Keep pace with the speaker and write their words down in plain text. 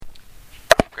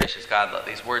Gracious God, let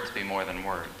these words be more than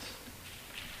words.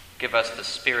 Give us the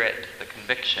spirit, the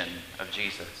conviction of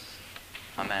Jesus.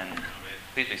 Amen.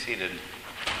 Please be seated.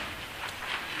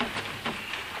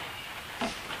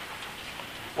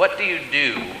 What do you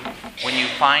do when you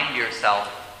find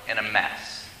yourself in a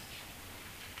mess?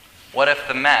 What if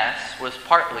the mess was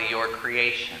partly your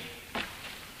creation?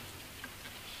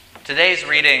 Today's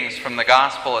readings from the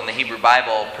Gospel and the Hebrew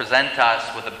Bible present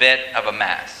us with a bit of a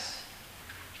mess.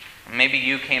 Maybe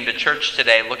you came to church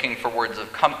today looking for words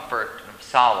of comfort and of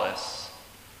solace.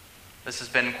 This has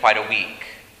been quite a week.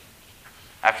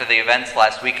 After the events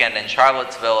last weekend in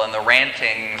Charlottesville and the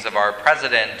rantings of our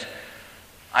president,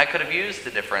 I could have used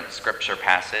a different scripture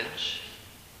passage.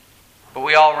 But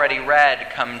we already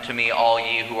read, "Come to me, all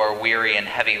ye who are weary and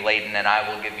heavy laden, and I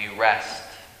will give you rest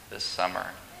this summer."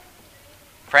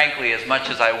 Frankly, as much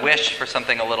as I wish for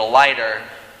something a little lighter,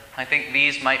 I think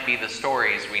these might be the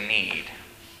stories we need.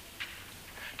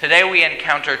 Today we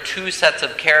encounter two sets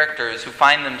of characters who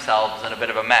find themselves in a bit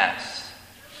of a mess.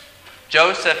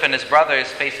 Joseph and his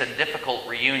brothers face a difficult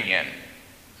reunion.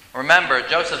 Remember,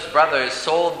 Joseph's brothers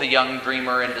sold the young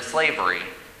dreamer into slavery.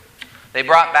 They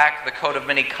brought back the coat of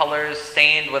many colors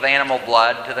stained with animal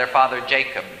blood to their father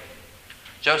Jacob.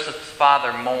 Joseph's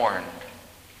father mourned.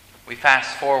 We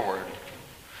fast forward.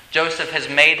 Joseph has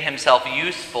made himself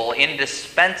useful,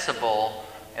 indispensable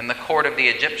in the court of the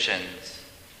Egyptians.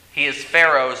 He is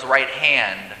Pharaoh's right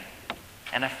hand,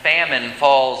 and a famine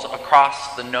falls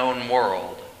across the known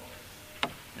world.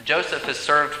 Joseph has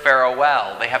served Pharaoh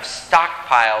well. They have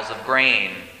stockpiles of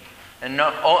grain, and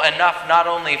enough not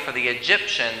only for the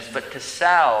Egyptians, but to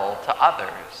sell to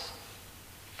others.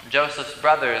 Joseph's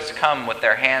brothers come with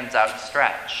their hands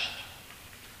outstretched.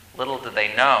 Little do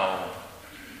they know,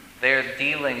 they're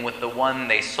dealing with the one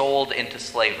they sold into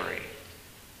slavery.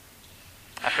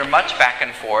 After much back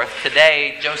and forth,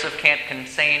 today Joseph can't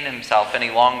contain himself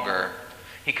any longer.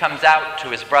 He comes out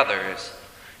to his brothers.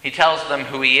 He tells them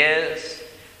who he is,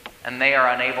 and they are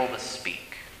unable to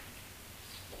speak.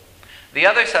 The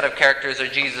other set of characters are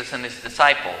Jesus and his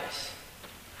disciples.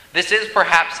 This is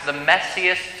perhaps the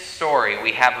messiest story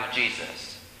we have of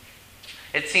Jesus.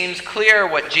 It seems clear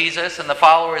what Jesus and the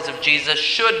followers of Jesus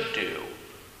should do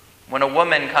when a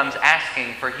woman comes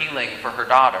asking for healing for her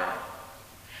daughter.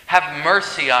 "Have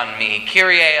mercy on me,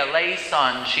 Kyrie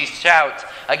eleison," she shouts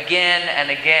again and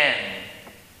again.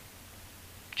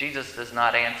 Jesus does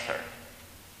not answer.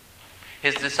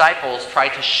 His disciples try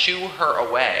to shoo her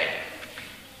away.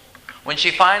 When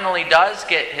she finally does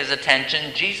get his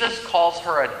attention, Jesus calls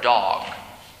her a dog.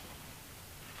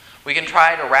 We can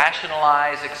try to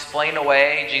rationalize, explain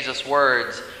away Jesus'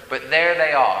 words, but there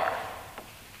they are,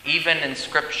 even in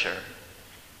Scripture.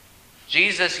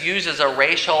 Jesus uses a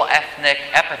racial ethnic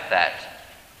epithet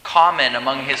common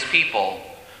among his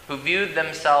people who viewed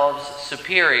themselves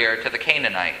superior to the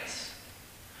Canaanites.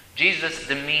 Jesus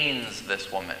demeans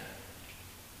this woman.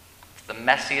 It's the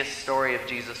messiest story of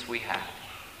Jesus we have.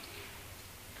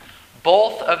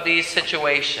 Both of these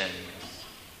situations,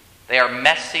 they are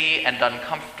messy and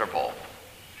uncomfortable.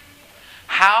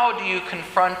 How do you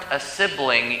confront a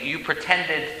sibling you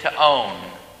pretended to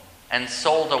own and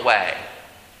sold away?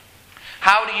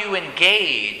 How do you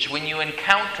engage when you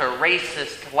encounter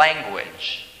racist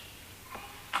language?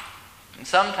 And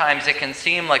sometimes it can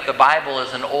seem like the Bible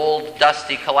is an old,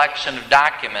 dusty collection of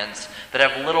documents that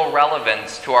have little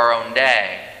relevance to our own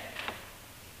day.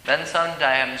 Then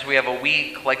sometimes we have a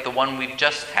week like the one we've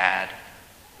just had,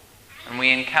 and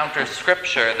we encounter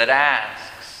Scripture that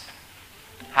asks,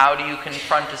 how do you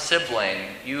confront a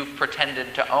sibling you've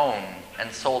pretended to own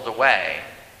and sold away?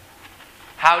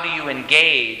 How do you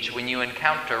engage when you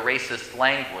encounter racist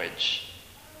language?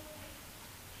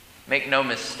 Make no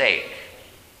mistake,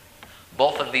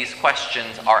 both of these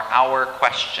questions are our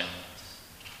questions.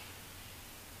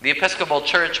 The Episcopal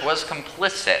Church was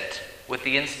complicit with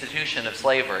the institution of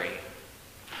slavery.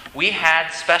 We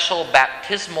had special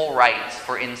baptismal rites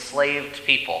for enslaved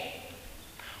people.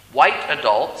 White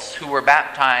adults who were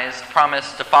baptized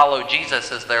promised to follow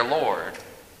Jesus as their Lord.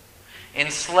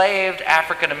 Enslaved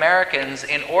African Americans,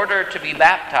 in order to be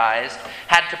baptized,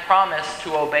 had to promise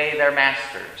to obey their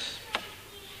masters.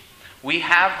 We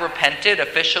have repented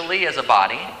officially as a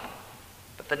body,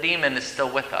 but the demon is still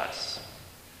with us.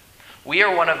 We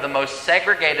are one of the most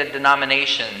segregated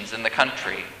denominations in the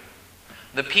country.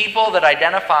 The people that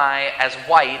identify as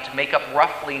white make up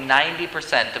roughly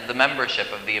 90% of the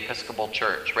membership of the Episcopal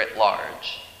Church writ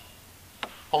large.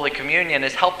 Holy Communion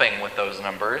is helping with those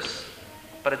numbers,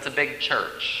 but it's a big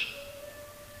church.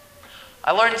 I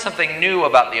learned something new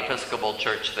about the Episcopal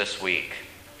Church this week.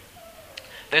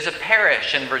 There's a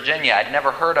parish in Virginia I'd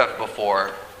never heard of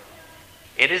before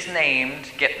It is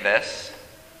named, get this,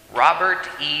 Robert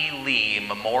E. Lee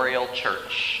Memorial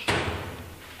Church.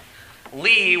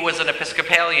 Lee was an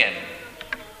Episcopalian.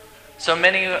 So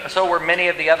were many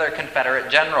of the other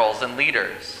Confederate generals and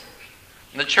leaders.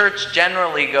 The church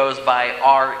generally goes by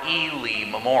R.E. Lee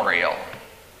Memorial.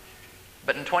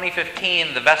 But in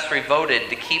 2015, the vestry voted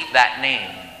to keep that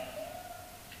name.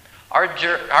 Our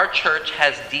church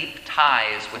has deep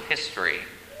ties with history.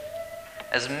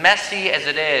 As messy as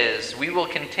it is, we will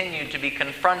continue to be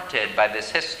confronted by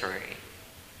this history.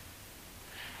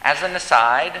 As an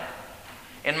aside,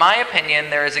 in my opinion,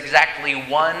 there is exactly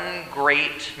one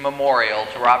great memorial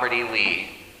to Robert E. Lee,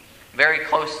 very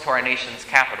close to our nation's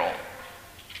capital.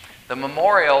 The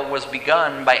memorial was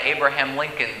begun by Abraham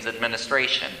Lincoln's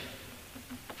administration.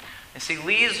 You see,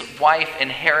 Lee's wife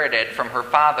inherited from her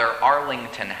father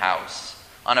Arlington House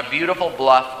on a beautiful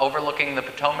bluff overlooking the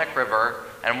Potomac River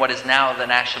and what is now the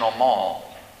National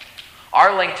Mall.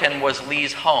 Arlington was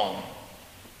Lee's home.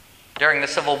 During the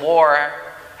Civil War,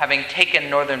 having taken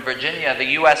Northern Virginia,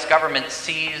 the U.S. government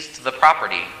seized the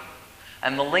property,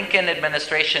 and the Lincoln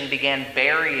administration began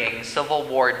burying Civil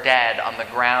War dead on the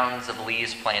grounds of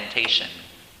Lee's plantation.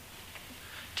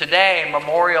 Today,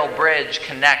 Memorial Bridge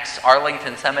connects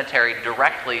Arlington Cemetery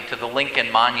directly to the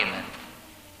Lincoln Monument.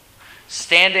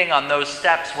 Standing on those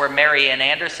steps where Mary Ann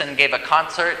Anderson gave a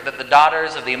concert that the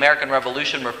Daughters of the American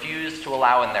Revolution refused to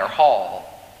allow in their hall.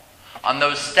 On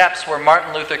those steps where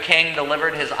Martin Luther King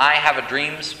delivered his I Have a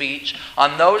Dream speech.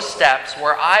 On those steps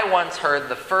where I once heard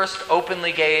the first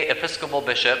openly gay Episcopal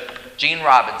bishop, Gene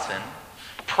Robinson,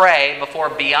 pray before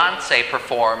Beyoncé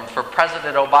performed for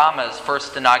President Obama's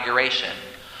first inauguration.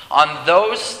 On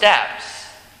those steps,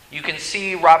 you can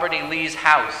see Robert E. Lee's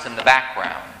house in the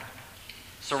background,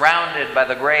 surrounded by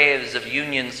the graves of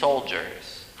Union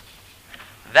soldiers.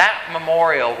 That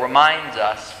memorial reminds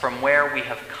us from where we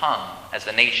have come as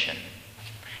a nation,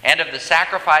 and of the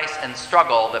sacrifice and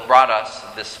struggle that brought us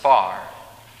this far.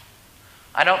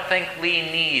 I don't think Lee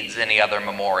needs any other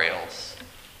memorials.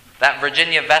 That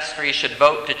Virginia vestry should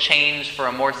vote to change for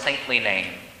a more saintly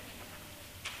name.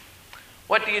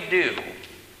 What do you do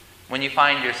when you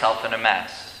find yourself in a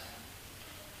mess?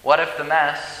 What if the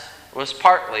mess was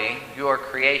partly your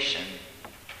creation?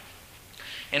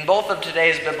 In both of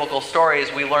today's biblical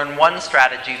stories, we learn one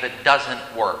strategy that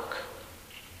doesn't work: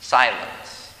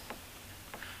 silence.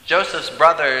 Joseph's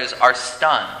brothers are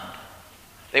stunned.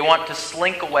 They want to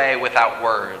slink away without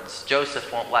words.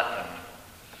 Joseph won't let them.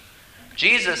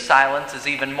 Jesus' silence is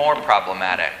even more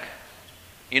problematic.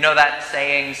 You know that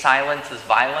saying, silence is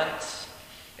violence?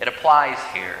 It applies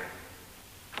here.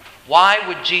 Why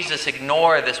would Jesus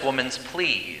ignore this woman's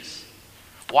pleas?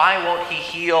 Why won't he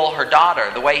heal her daughter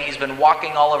the way he's been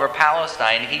walking all over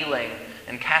Palestine, healing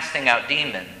and casting out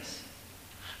demons?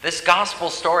 This gospel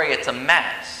story, it's a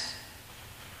mess.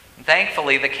 And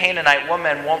thankfully, the Canaanite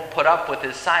woman won't put up with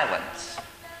his silence.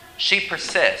 She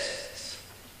persists.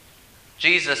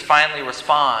 Jesus finally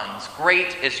responds,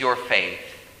 "Great is your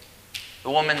faith." The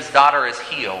woman's daughter is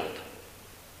healed.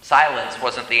 Silence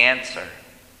wasn't the answer.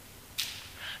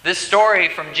 This story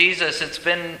from Jesus, it's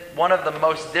been one of the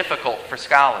most difficult for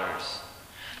scholars.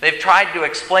 They've tried to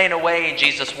explain away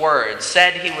Jesus' words,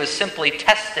 said he was simply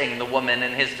testing the woman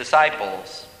and his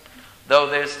disciples, though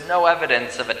there's no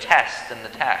evidence of a test in the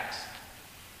text.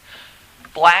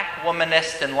 Black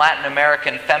womanist and Latin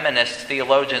American feminist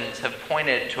theologians have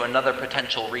pointed to another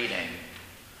potential reading,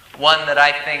 one that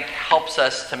I think helps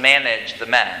us to manage the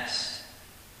mess.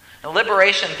 Now,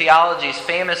 liberation theologies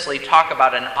famously talk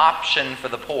about an option for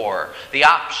the poor, the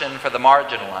option for the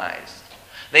marginalized.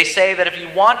 They say that if you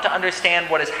want to understand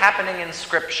what is happening in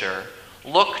Scripture,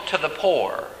 look to the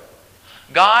poor.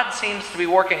 God seems to be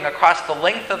working across the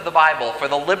length of the Bible for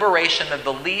the liberation of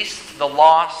the least, the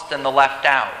lost, and the left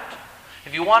out.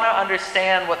 If you want to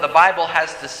understand what the Bible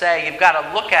has to say, you've got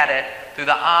to look at it through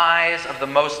the eyes of the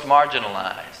most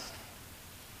marginalized.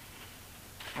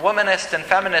 Womanist and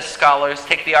feminist scholars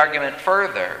take the argument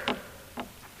further.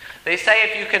 They say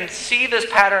if you can see this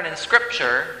pattern in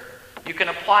Scripture, you can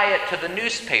apply it to the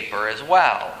newspaper as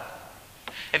well.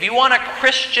 If you want a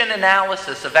Christian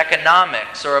analysis of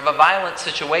economics or of a violent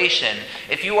situation,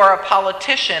 if you are a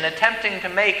politician attempting to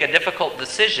make a difficult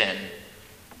decision,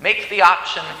 make the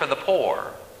option for the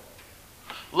poor.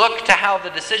 Look to how the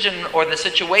decision or the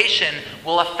situation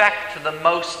will affect the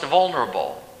most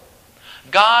vulnerable.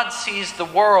 God sees the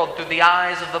world through the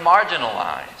eyes of the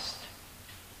marginalized.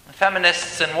 The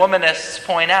feminists and womanists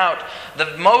point out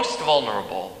the most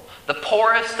vulnerable, the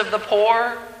poorest of the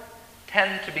poor,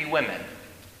 tend to be women.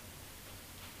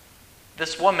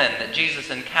 This woman that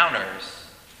Jesus encounters,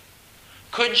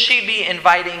 Could she be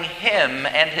inviting him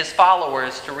and his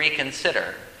followers to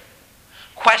reconsider?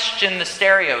 Question the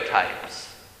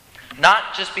stereotypes,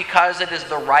 not just because it is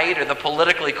the right or the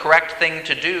politically correct thing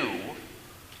to do,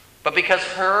 but because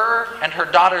her and her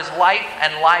daughter's life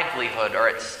and livelihood are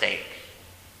at stake.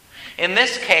 In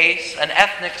this case, an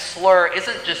ethnic slur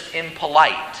isn't just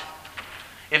impolite.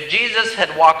 If Jesus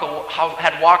had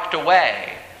walked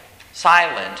away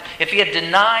silent, if he had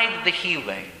denied the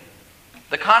healing,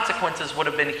 the consequences would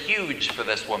have been huge for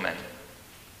this woman.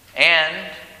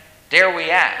 And, dare we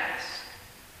ask,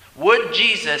 would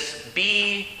Jesus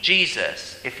be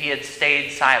Jesus if he had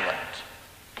stayed silent?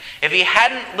 If he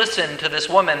hadn't listened to this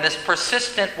woman, this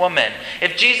persistent woman,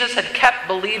 if Jesus had kept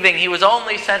believing he was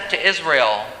only sent to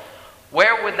Israel,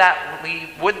 where would that leave?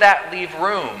 Would that leave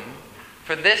room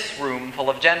for this room full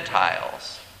of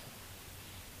Gentiles?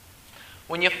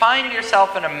 When you find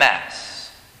yourself in a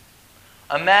mess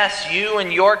you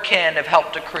and your kin have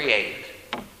helped to create,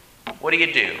 what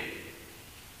do?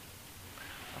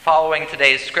 Following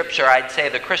today's scripture, I'd say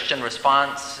the Christian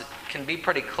response can be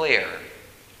pretty clear.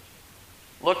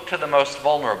 Look to the most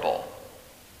vulnerable.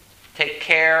 Take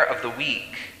care of the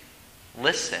weak.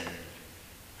 Listen.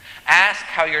 Ask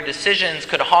how your decisions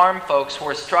could harm folks who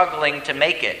are struggling to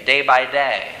make it day by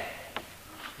day.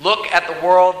 Look at the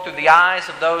world through the eyes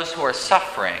of those who are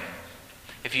suffering.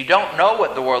 If you don't know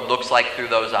what the world looks like through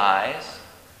those eyes,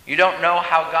 you don't know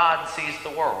how God sees the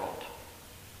world.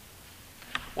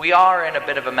 We are in a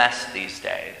bit of a mess these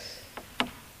days.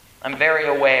 I'm very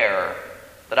aware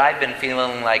that I've been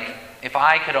feeling like if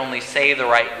I could only say the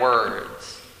right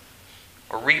words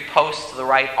or repost the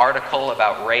right article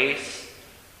about race,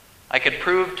 I could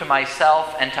prove to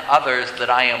myself and to others that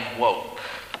I am woke.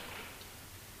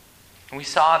 We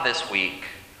saw this week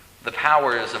the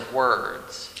powers of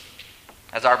words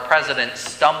as our president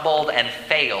stumbled and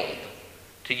failed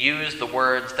to use the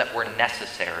words that were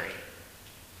necessary,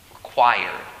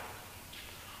 required.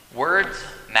 Words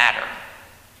matter.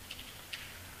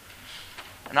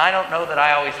 And I don't know that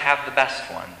I always have the best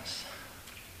ones.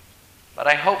 But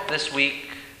I hope this week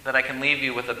that I can leave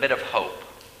you with a bit of hope.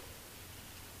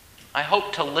 I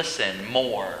hope to listen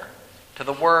more to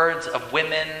the words of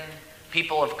women,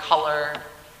 people of color,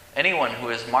 anyone who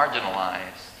is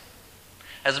marginalized.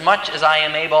 As much as I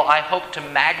am able, I hope to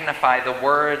magnify the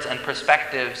words and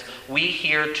perspectives we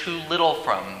hear too little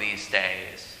from these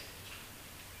days.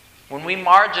 When we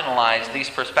marginalize these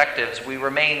perspectives, we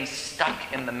remain stuck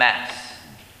in the mess.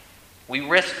 We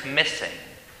risk missing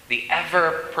the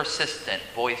ever-persistent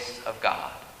voice of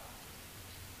God.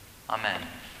 Amen.